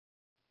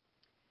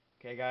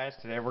Okay guys,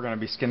 today we're going to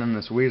be skinning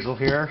this weasel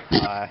here.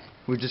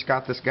 We just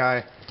got this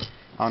guy,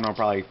 I don't know,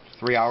 probably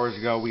 3 hours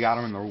ago. We got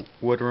him in the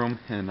wood room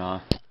and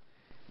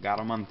got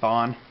him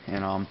unthawed.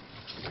 And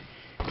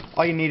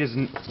all you need is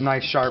a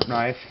nice sharp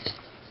knife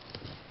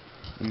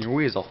and your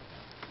weasel.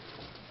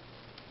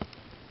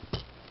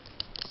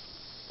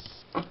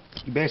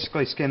 You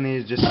basically skin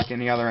these just like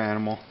any other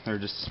animal. They're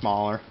just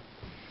smaller.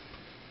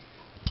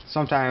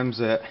 Sometimes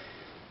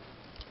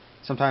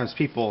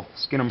people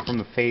skin them from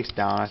the face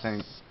down. I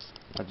think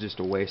that's just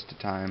a waste of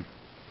time.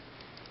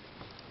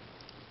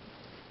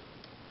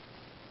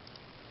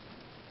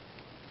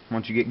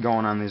 Once you get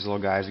going on these little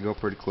guys, they go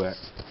pretty quick.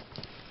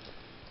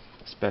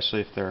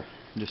 Especially if they're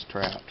just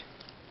trapped.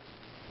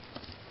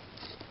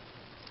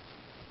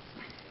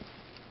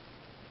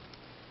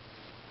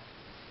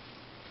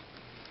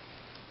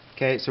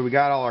 Okay, so we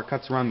got all our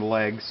cuts around the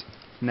legs.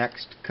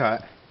 Next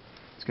cut,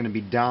 it's going to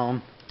be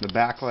down the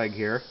back leg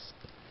here.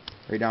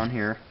 Right down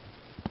here.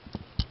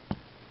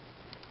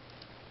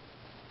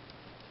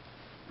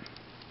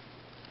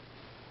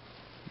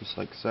 Just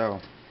like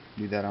so.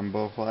 Do that on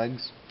both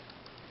legs.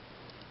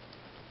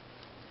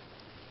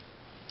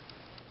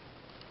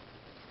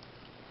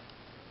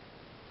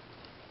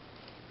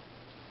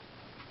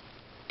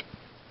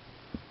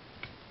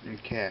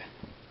 Okay.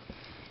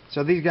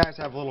 So these guys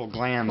have little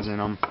glands in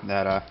them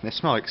that they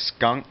smell like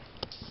skunk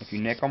if you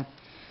nick them,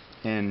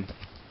 and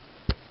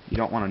you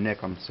don't want to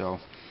nick them. So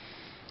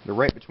they're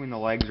right between the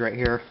legs, right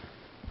here,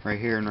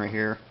 and right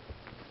here.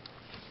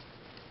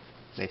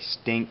 They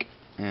stink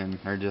and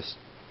they're just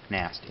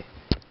nasty.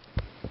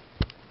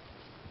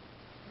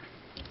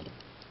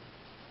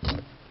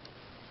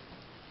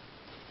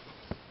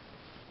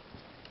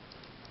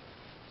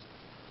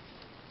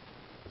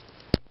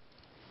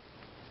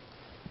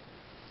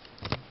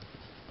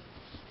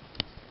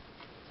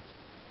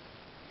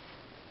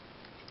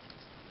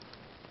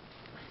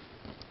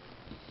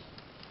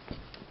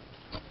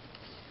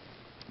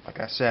 Like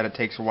I said, it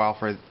takes a while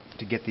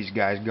to get these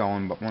guys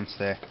going, but once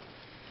they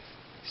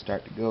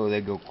start to go,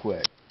 they go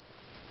quick.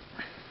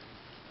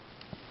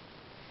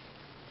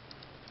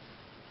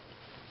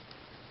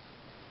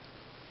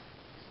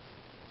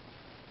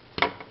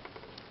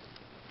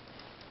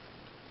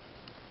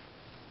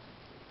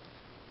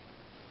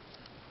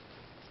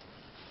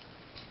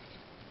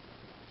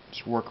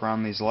 Just work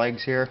around these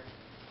legs here.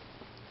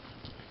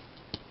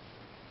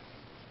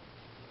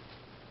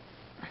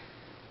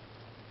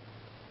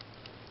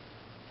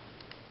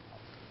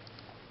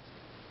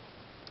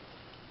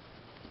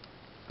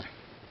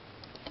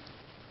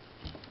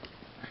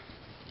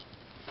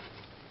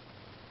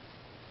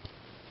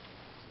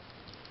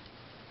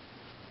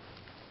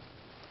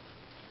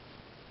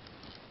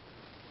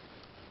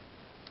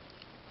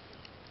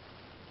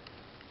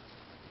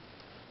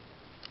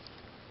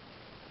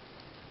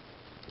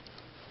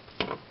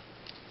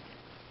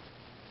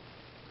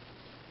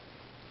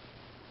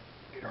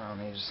 Around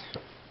his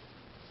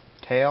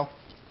tail,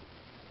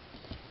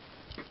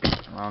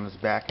 around his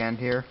back end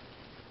here,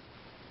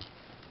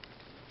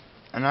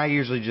 and I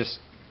usually just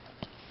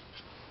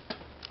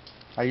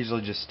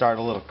start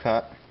a little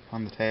cut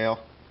on the tail,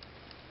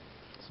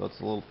 so it's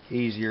a little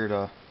easier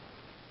to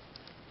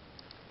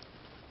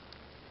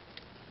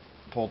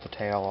pull the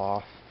tail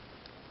off.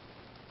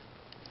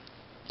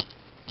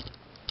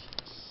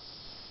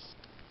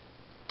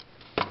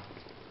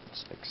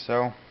 Just like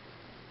so.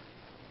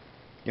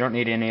 You don't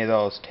need any of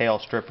those tail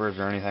strippers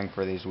or anything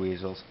for these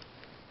weasels.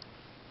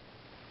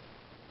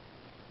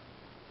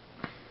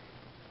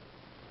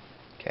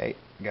 Okay,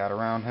 got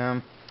around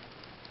him.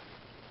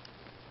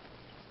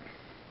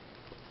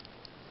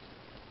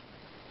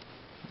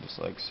 Just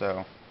like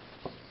so.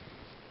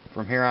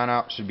 From here on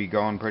out, should be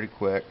going pretty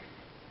quick.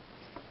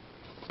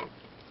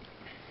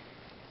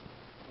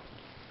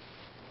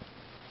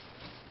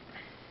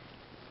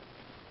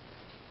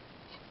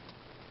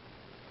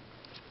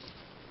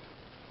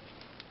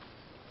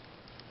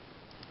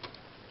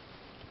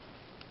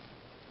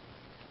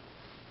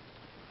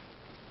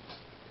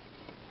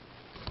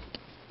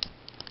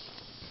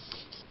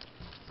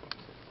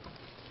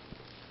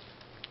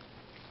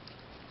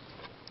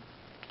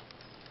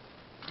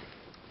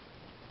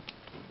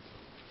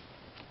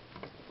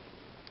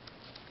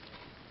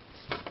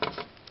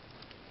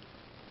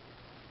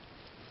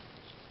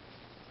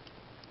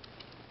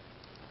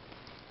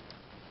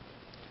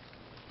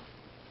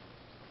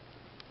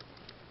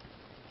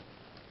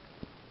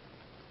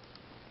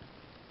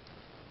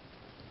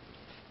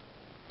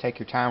 Take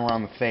your time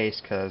around the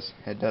face because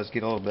it does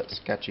get a little bit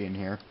sketchy in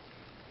here.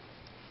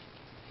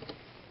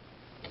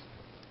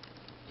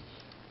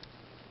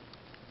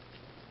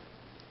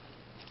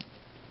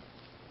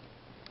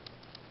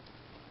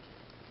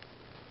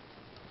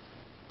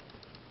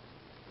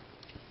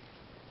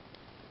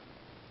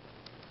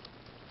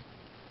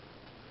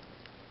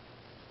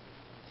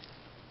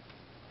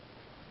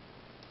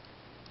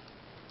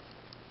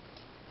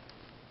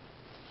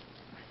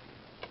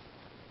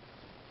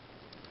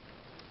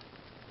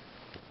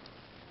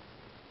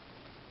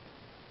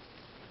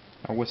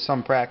 With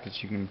some practice,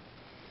 you can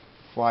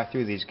fly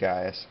through these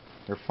guys.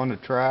 They're fun to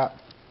trap.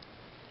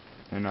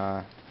 and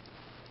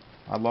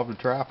I'd love to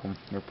trap them.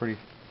 They're pretty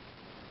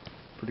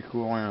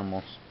cool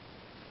animals.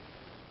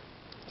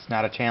 It's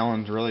not a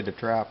challenge really to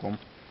trap them,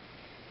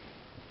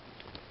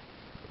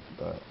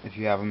 but if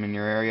you have them in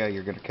your area,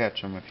 you're gonna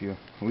catch them.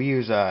 We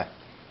use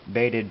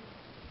baited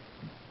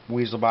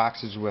weasel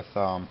boxes with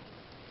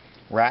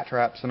rat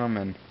traps in them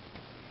and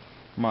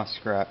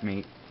muskrat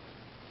meat,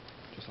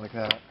 just like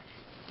that.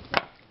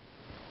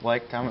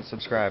 Like, comment,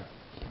 subscribe.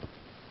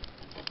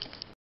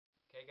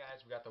 Okay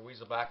guys, we got the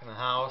weasel back in the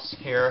house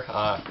here.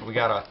 We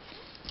got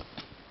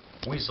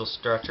a weasel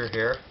stretcher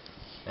here,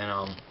 and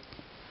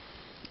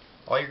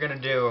all you're gonna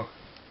do,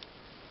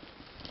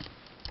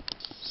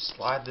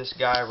 slide this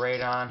guy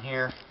right on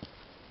here.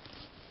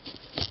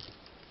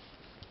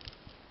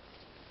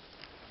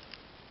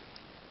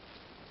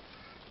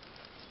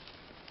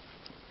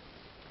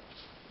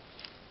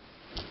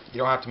 You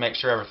don't have to make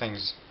sure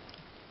everything's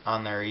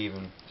on there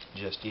even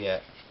just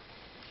yet.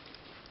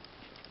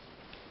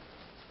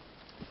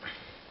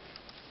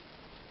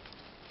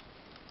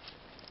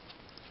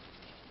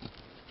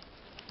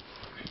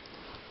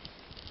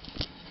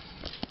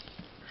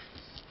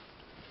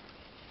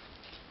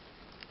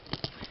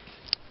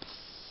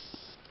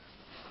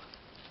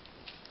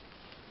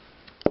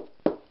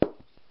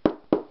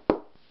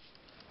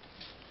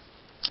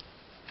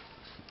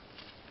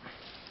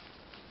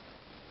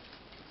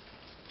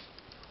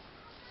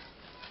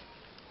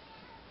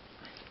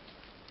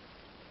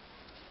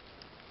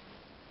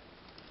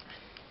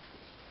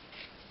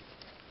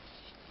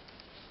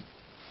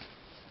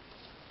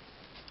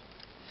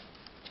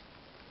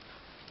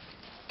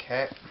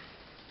 Okay,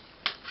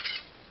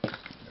 got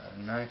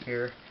a knife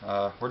here.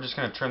 We're just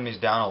going to trim these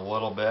down a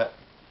little bit.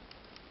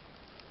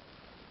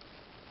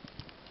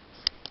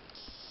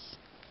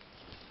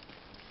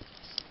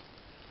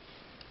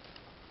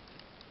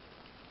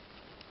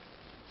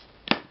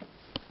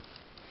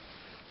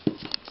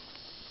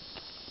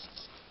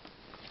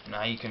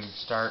 Now you can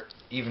start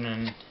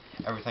evening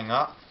everything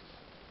up.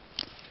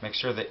 Make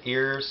sure the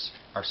ears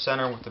are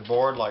centered with the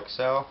board like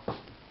so,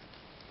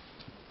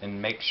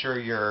 and make sure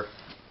your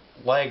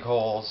leg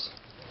holes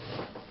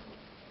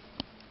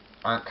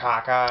aren't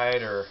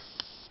cockeyed or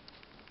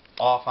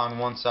off on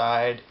one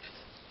side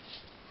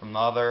from the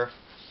other.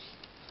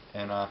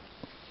 And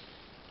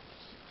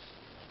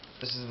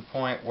this is the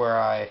point where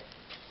I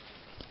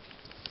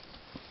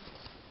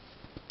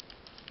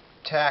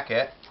tack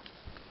it.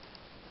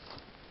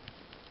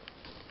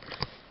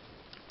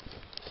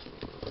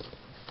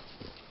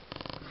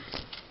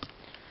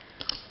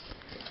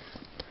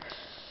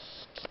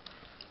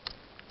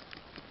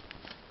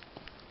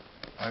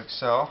 Like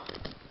so,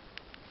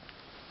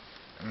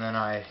 and then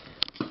I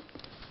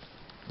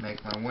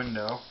make my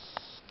window.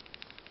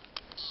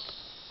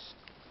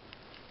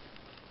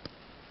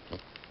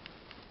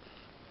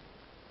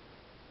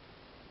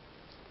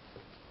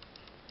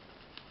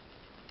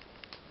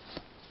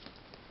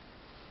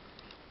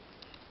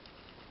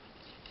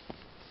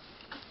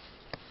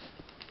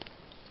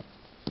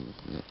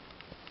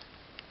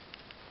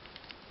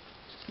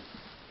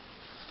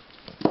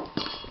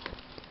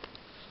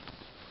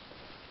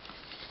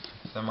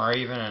 Them are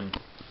even and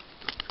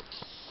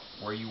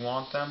where you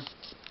want them,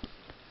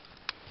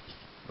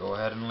 go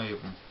ahead and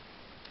leave them.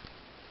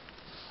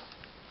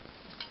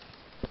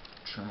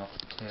 Trim up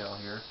the tail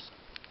here.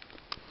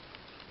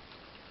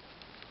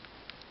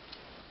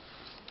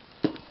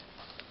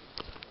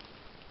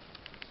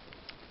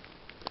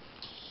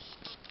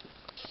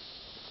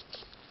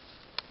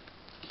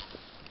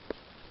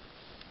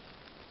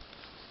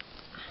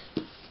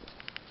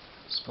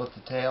 Split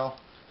the tail.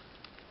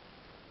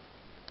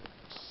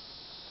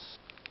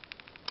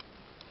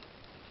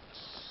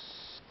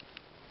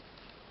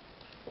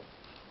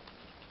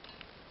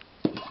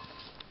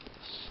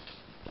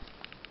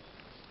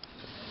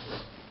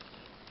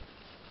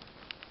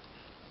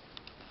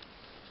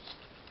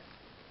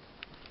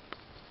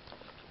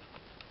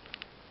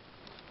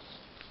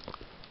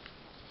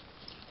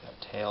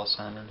 Tail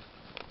centered.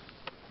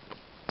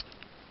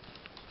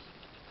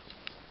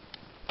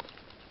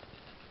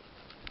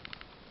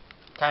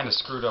 Kind of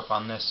screwed up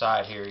on this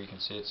side here. You can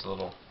see it's a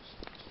little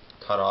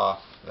cut off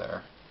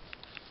there,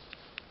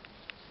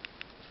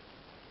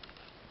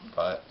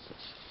 but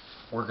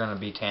we're gonna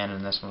be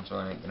tanning this one, so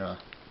it ain't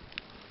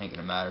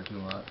gonna matter too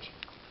much.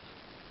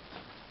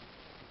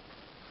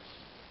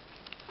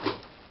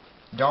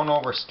 Don't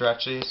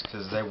overstretch these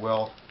because they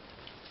will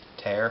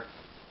tear,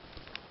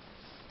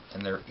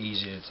 and they're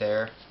easy to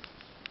tear.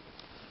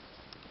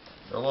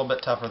 They're a little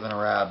bit tougher than a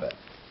rabbit.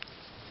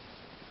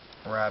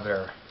 A rabbit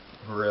are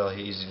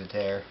really easy to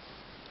tear.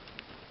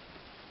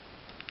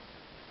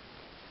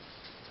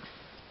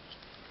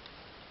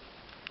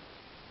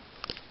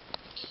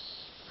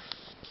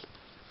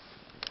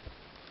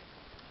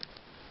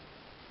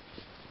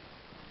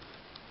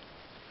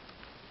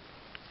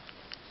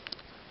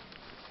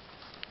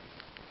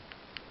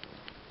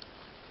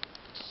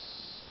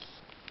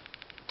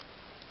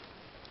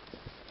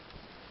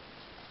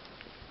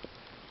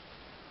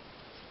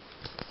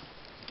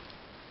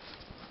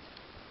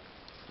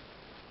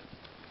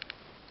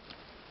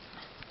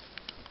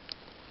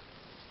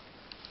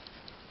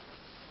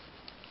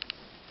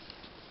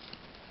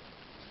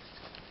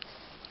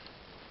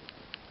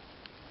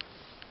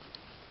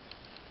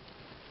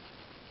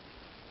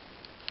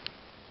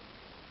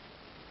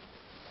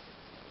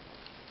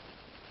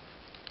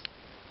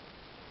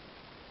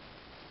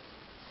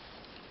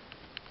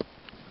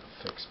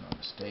 fix my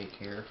mistake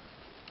here.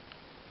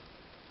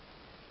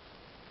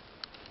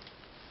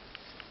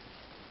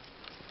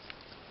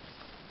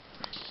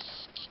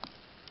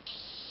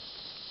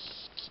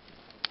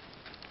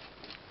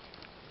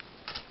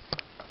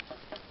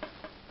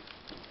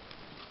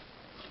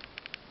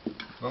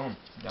 Boom,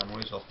 done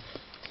wesel.